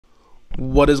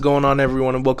What is going on,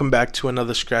 everyone, and welcome back to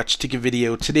another scratch ticket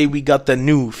video. Today we got the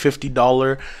new $50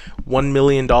 $1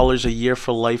 million a year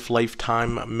for life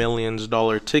lifetime millions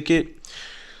dollar ticket.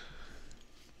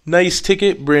 Nice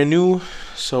ticket, brand new.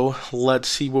 So let's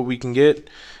see what we can get.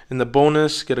 In the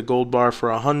bonus, get a gold bar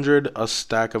for 100, a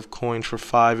stack of coins for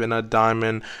 5, and a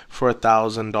diamond for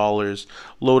 $1,000.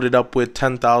 Loaded up with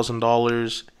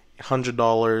 $10,000,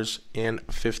 $100 and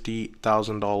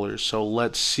 $50,000. So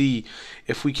let's see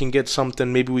if we can get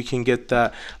something. Maybe we can get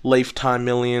that lifetime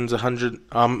millions,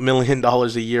 $100 million a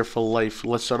year for life.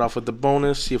 Let's start off with the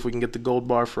bonus. See if we can get the gold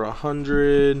bar for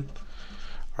 100.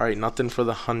 All right, nothing for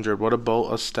the 100. What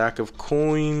about a stack of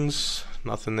coins?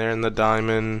 Nothing there in the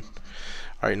diamond.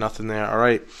 All right, nothing there. All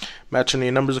right, matching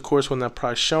your numbers, of course, when that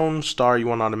price shown. Star you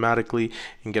want automatically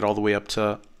and get all the way up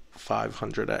to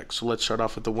 500x. So let's start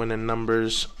off with the winning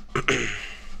numbers.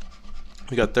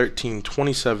 We got 13,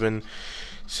 27,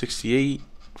 68,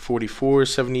 44,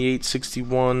 78,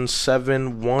 61,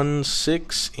 7, 1,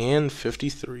 6, and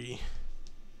 53.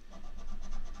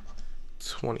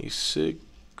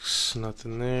 26,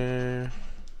 nothing there.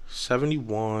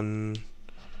 71,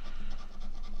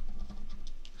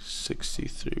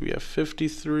 63, we have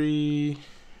 53,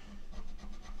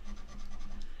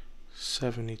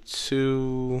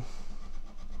 72,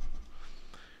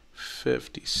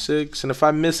 56, and if I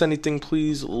miss anything,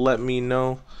 please let me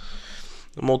know.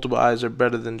 The multiple eyes are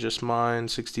better than just mine.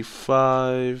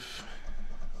 65,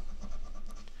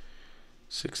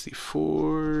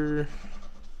 64,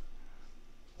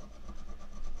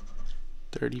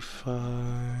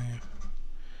 35.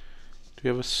 Do we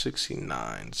have a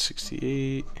 69,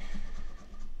 68,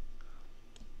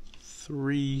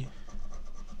 3,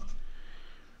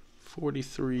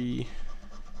 43,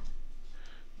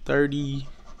 30,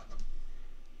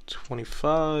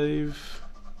 25,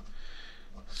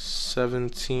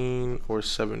 17 or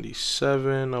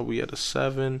 77. Are we at a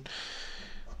 7?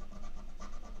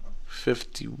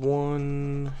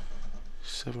 51,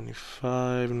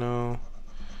 75. No.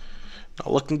 Not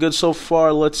looking good so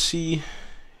far. Let's see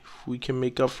if we can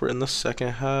make up for it in the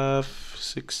second half.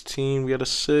 16. We had a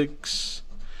 6.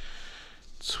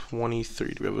 23.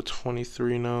 Do we have a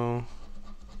 23 now?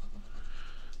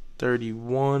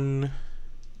 31.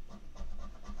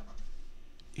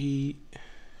 8.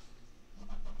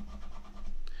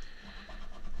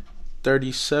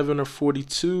 37 or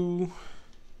 42.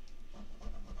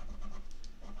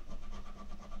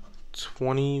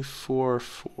 24 or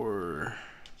 4.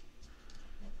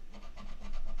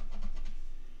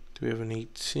 Do we have an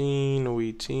 18? No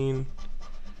 18.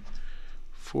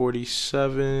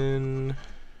 47.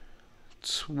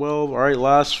 12. All right,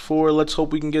 last 4. Let's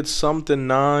hope we can get something.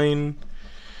 9.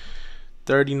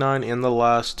 39, and the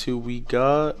last 2 we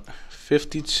got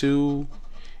 52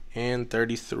 and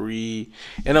 33,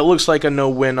 and it looks like a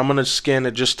no-win. I'm gonna scan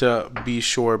it just to be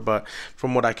sure, but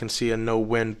from what I can see, a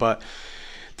no-win. But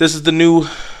this is the new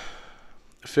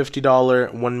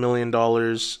 $50 $1 million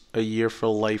a year for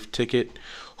life ticket.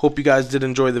 Hope you guys did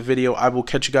enjoy the video. I will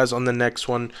catch you guys on the next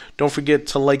one. Don't forget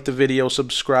to like the video,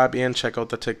 subscribe, and check out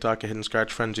the TikTok at Hidden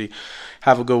Scratch Frenzy.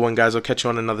 Have a good one, guys. I'll catch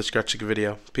you on another scratch ticket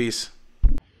video. Peace.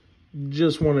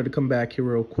 Just wanted to come back here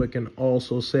real quick and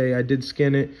also say I did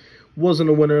scan it. Wasn't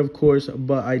a winner, of course,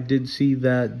 but I did see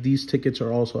that these tickets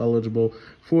are also eligible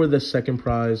for the second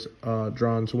prize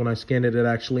drawn. So when I scanned it, it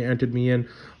actually entered me in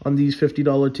on these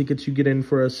 $50 tickets. You get in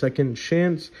for a second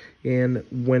chance, and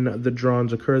when the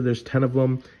drawings occur, there's 10 of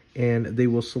them, and they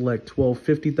will select 12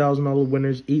 $50,000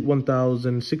 winners, 8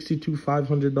 $1,000, 62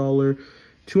 $500,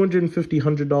 250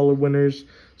 $100 winners.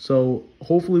 So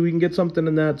hopefully we can get something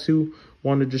in that too.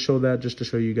 Wanted to show that just to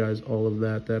show you guys all of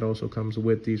that. That also comes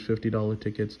with these $50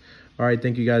 tickets. All right,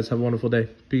 thank you guys. Have a wonderful day.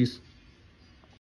 Peace.